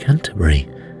Archbishop of Canterbury,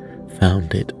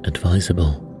 found it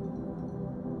advisable."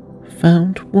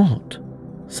 "Found what?"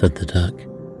 said the Duck.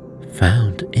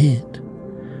 "Found it,"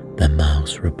 the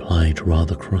Mouse replied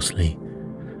rather crossly.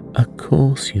 "Of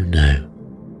course you know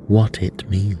what it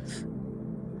means."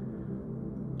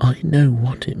 "I know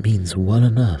what it means well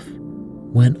enough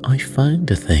when I find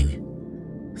a thing,"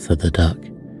 said the Duck.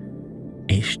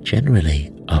 "It's generally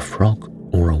a frog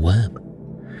or a worm.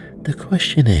 The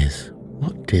question is,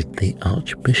 what did the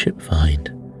Archbishop find?"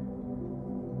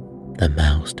 The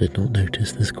Mouse did not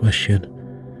notice this question,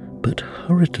 but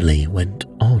hurriedly went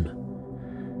on.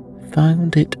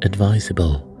 "Found it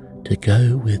advisable to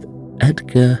go with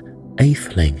Edgar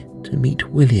Atheling to meet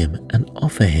William and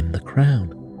offer him the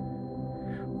crown.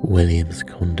 William's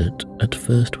conduct at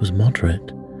first was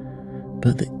moderate,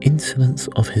 but the insolence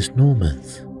of his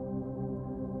Normans—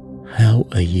 How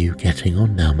are you getting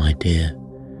on now, my dear?"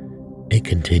 it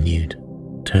continued,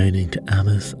 turning to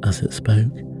Alice as it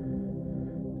spoke.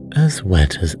 "As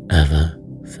wet as ever,"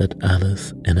 said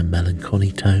Alice in a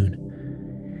melancholy tone.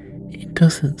 "It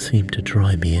doesn't seem to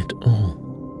dry me at all."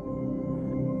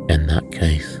 "In that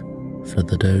case," said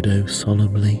the Dodo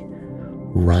solemnly,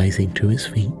 rising to its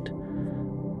feet,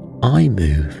 "I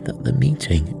move that the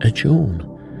meeting adjourn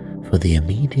for the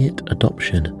immediate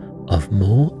adoption of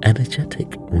more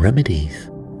energetic remedies."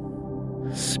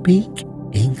 "Speak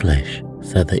English,"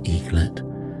 said the Eaglet.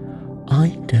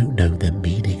 "I don't know the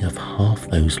meaning of half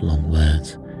those long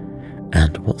words,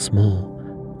 and what's more,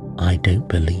 I don't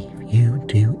believe you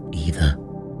do either."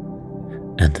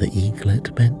 And the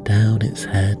Eaglet bent down its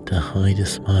head to hide a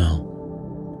smile.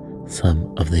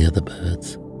 Some of the other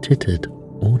birds tittered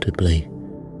audibly.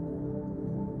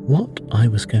 "What I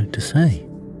was going to say,"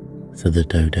 said the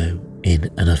Dodo in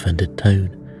an offended tone,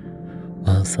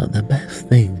 "was that the best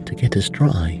thing to get us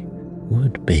dry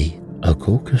would be a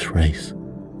caucus race."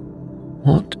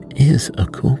 "What is a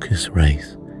caucus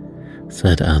race?"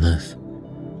 said Alice.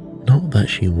 Not that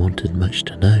she wanted much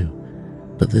to know,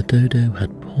 but the Dodo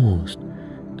had paused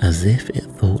as if it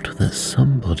thought that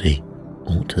somebody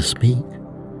ought to speak,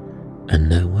 and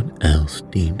no one else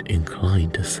deemed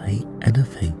inclined to say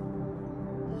anything.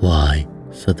 "Why,"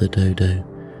 said the Dodo,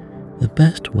 "the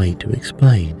best way to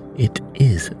explain it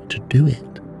is to do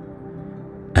it.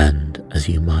 And as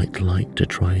you might like to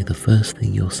try the first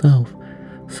thing yourself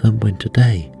some winter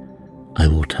day, I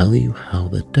will tell you how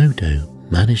the Dodo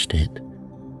managed it.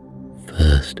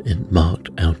 First, it marked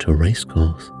out a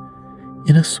racecourse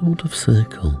in a sort of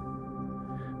circle.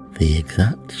 The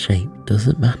exact shape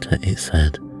doesn't matter, it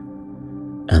said,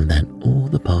 and then all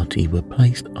the party were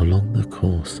placed along the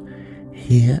course,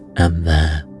 here and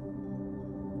there.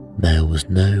 There was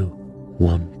no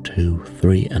 1, 2,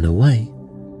 3 and away,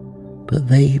 but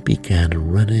they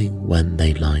began running when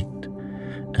they liked,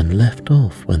 and left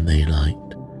off when they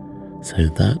liked, so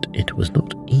that it was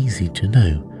not easy to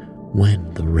know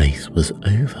when the race was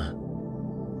over.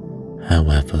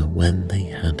 However, when they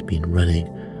had been running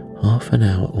half an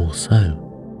hour or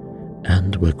so,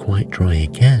 and were quite dry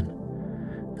again,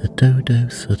 the Dodo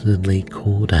suddenly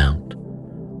called out,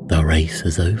 "The race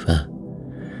is over,"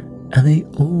 and they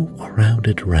all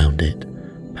crowded round it,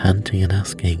 panting and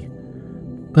asking,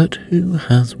 "But who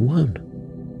has won?"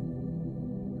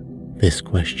 This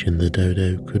question the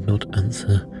Dodo could not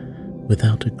answer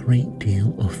without a great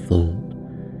deal of thought,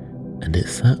 and it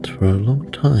sat for a long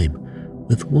time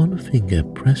with one finger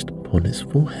pressed upon its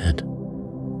forehead,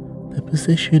 the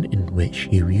position in which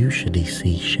you usually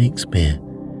see Shakespeare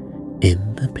in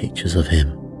the pictures of him,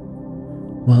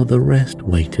 while the rest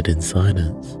waited in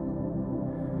silence.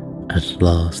 At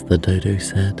last the Dodo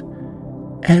said,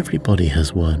 "Everybody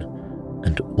has won,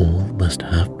 and all must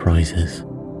have prizes."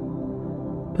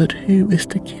 "But who is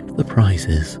to give the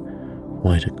prizes?"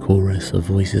 quite a chorus of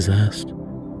voices asked.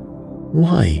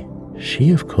 "Why,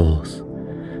 she, of course,"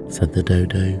 said the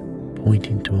Dodo,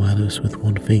 pointing to Alice with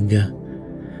one finger,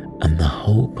 and the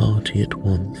whole party at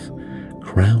once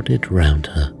crowded round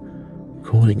her,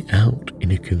 calling out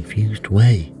in a confused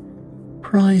way,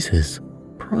 "Prizes!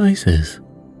 Prizes!"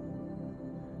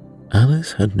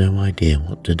 Alice had no idea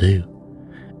what to do,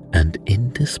 and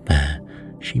in despair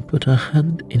she put her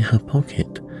hand in her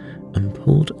pocket and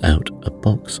pulled out a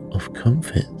box of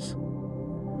comfits.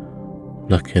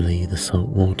 Luckily the salt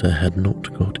water had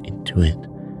not got into it,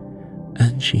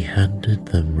 and she handed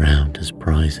them round as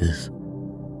prizes.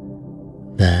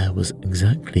 There was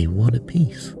exactly one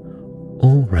apiece,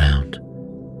 all round.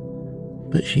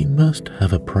 But she must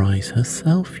have a prize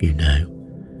herself, you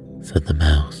know, said the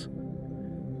mouse.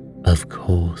 Of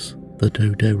course, the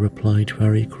Dodo replied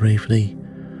very gravely.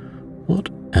 What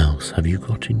else have you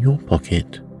got in your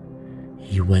pocket?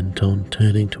 He went on,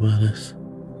 turning to Alice.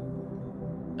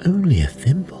 Only a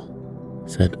thimble,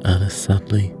 said Alice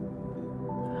sadly.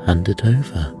 Hand it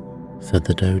over, said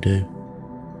the Dodo.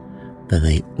 Then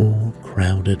they all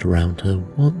crowded round her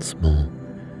once more,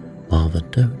 while the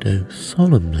Dodo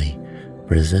solemnly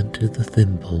presented the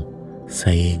thimble,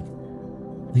 saying,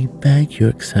 We beg your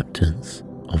acceptance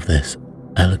of this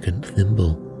elegant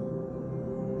thimble.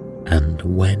 And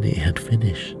when it had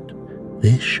finished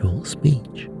this short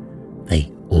speech,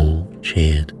 they all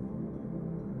cheered.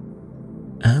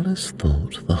 Alice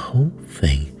thought the whole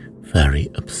thing very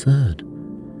absurd,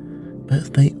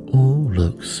 but they all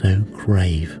looked so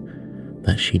grave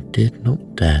that she did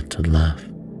not dare to laugh,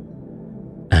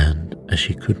 and as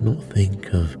she could not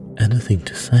think of anything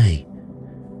to say,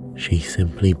 she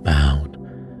simply bowed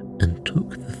and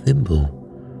took the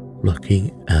thimble,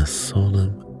 looking as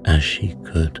solemn as she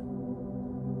could.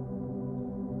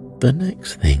 The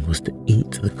next thing was to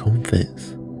eat the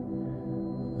comfits.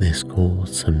 This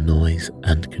caused some noise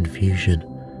and confusion,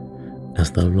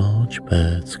 as the large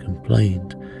birds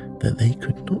complained that they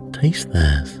could not taste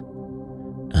theirs,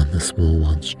 and the small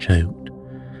ones choked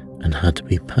and had to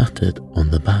be patted on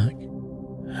the back.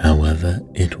 However,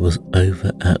 it was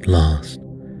over at last,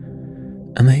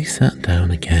 and they sat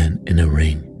down again in a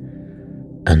ring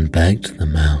and begged the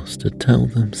mouse to tell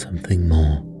them something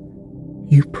more.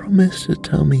 You promised to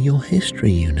tell me your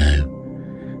history, you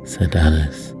know, said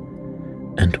Alice,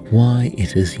 and why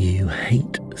it is you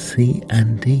hate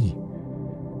C&D,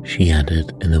 she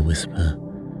added in a whisper,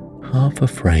 half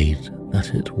afraid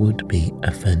that it would be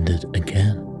offended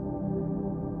again.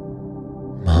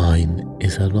 Mine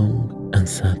is a long and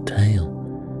sad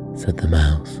tale, said the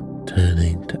mouse,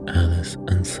 turning to Alice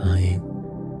and sighing.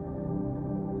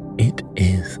 It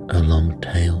is a long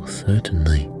tale,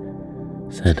 certainly,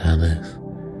 said Alice,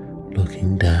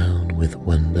 looking down with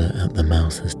wonder at the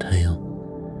mouse's tail.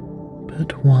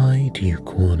 But why do you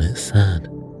call it sad?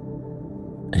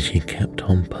 And she kept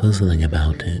on puzzling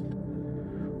about it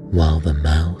while the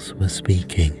mouse was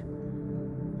speaking,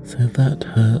 so that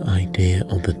her idea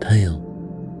of the tale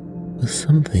was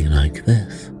something like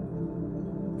this.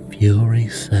 Fury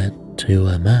said to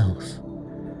a mouse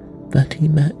that he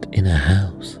met in a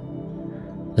house,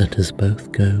 Let us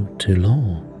both go to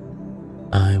law.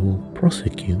 I will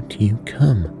prosecute, you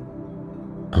come.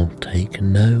 I'll take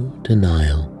no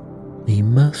denial. We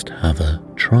must have a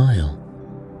trial.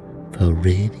 For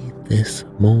really this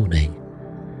morning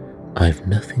I've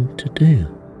nothing to do,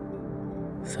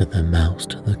 said the mouse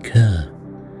to the cur.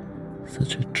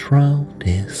 Such a trial,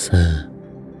 dear sir,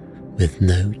 with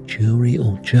no jury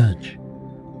or judge,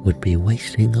 would be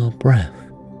wasting our breath.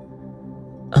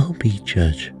 I'll be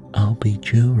judge, I'll be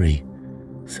jury,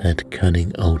 said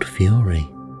cunning old Fury.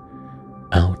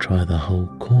 I'll try the whole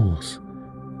course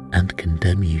and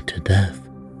condemn you to death.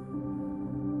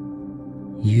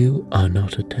 You are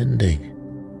not attending,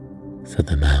 said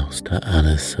the mouse to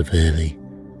Alice severely.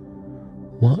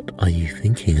 What are you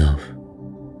thinking of?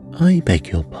 I beg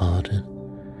your pardon,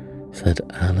 said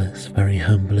Alice very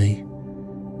humbly.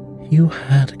 You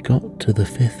had got to the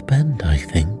fifth bend, I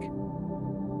think.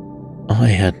 I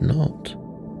had not,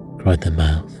 cried the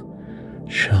mouse,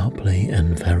 sharply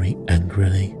and very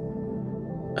angrily.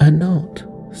 And not,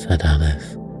 said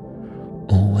Alice,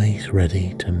 always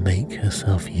ready to make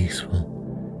herself useful,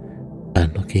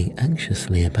 and looking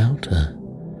anxiously about her.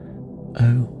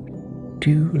 Oh,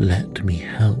 do let me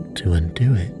help to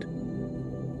undo it.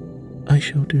 I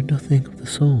shall do nothing of the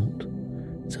sort,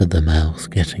 said the mouse,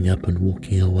 getting up and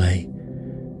walking away.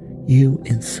 You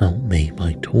insult me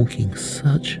by talking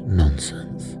such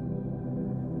nonsense.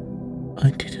 I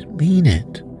didn't mean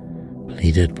it,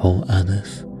 pleaded poor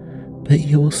Alice, but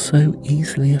you're so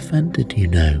easily offended, you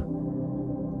know.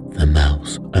 The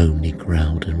mouse only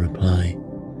growled in reply.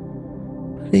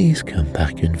 Please come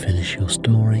back and finish your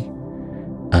story,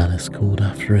 Alice called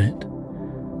after it,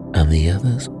 and the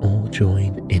others all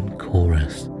joined in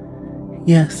chorus.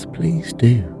 Yes, please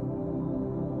do.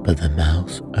 But the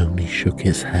mouse only shook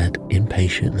its head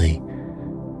impatiently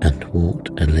and walked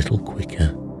a little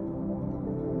quicker.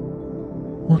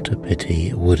 What a pity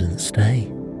it wouldn't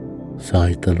stay,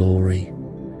 sighed the Lory,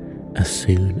 as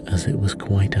soon as it was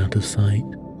quite out of sight.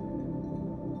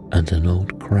 And an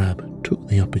old crab took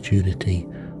the opportunity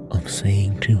of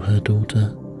saying to her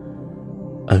daughter,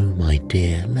 Oh, my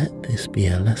dear, let this be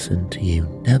a lesson to you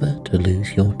never to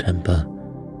lose your temper.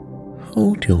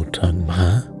 Hold your tongue,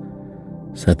 Ma,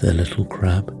 said the little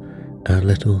crab a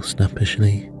little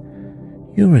snappishly.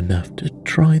 You're enough to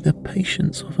try the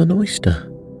patience of an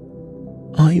oyster.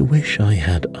 I wish I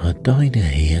had our Dinah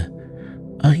here.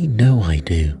 I know I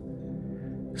do,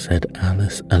 said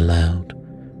Alice aloud,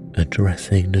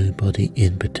 addressing nobody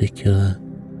in particular.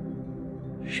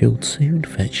 She'll soon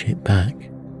fetch it back.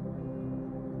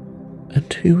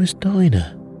 And who is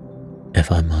Dinah,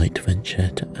 if I might venture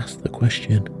to ask the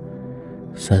question,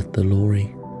 said the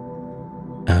Lory.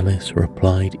 Alice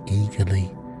replied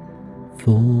eagerly,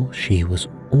 for she was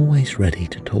always ready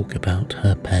to talk about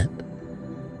her pet.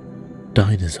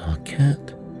 Dinah's our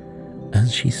cat, and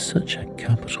she's such a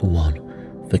capital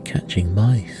one for catching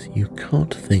mice you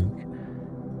can't think.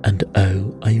 And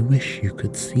oh, I wish you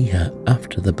could see her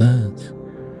after the birds.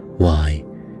 Why,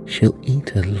 she'll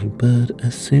eat a little bird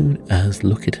as soon as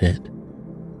look at it.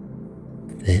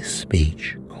 This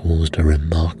speech caused a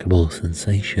remarkable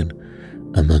sensation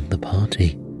among the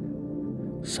party.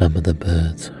 Some of the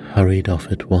birds hurried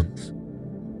off at once.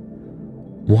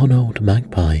 One old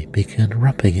magpie began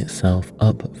wrapping itself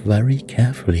up very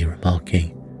carefully,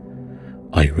 remarking,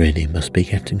 I really must be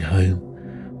getting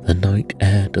home. The night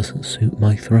air doesn't suit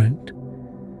my throat.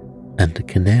 And a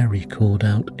canary called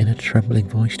out in a trembling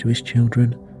voice to his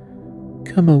children,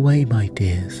 Come away, my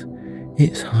dears.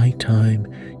 It's high time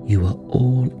you are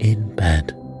all in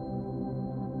bed.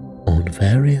 On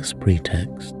various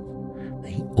pretexts,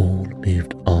 they all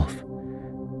moved off,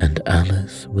 and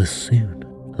Alice was soon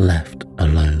left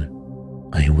alone.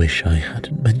 I wish I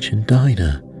hadn't mentioned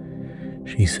Dinah,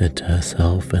 she said to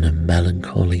herself in a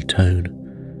melancholy tone.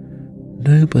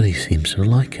 Nobody seems to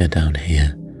like her down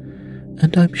here,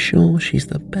 and I'm sure she's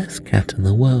the best cat in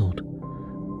the world.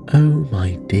 Oh,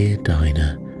 my dear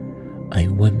Dinah, I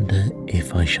wonder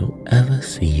if I shall ever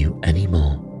see you any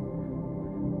more.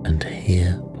 And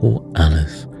here poor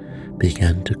Alice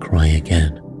began to cry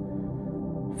again,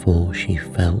 for she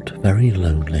felt very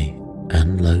lonely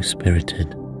and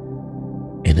low-spirited.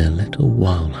 In a little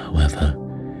while, however,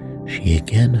 she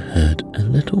again heard a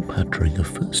little pattering of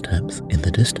footsteps in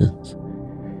the distance,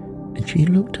 and she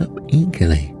looked up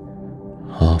eagerly,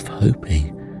 half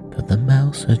hoping that the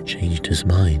mouse had changed his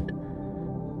mind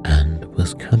and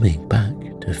was coming back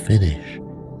to finish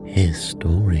his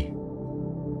story.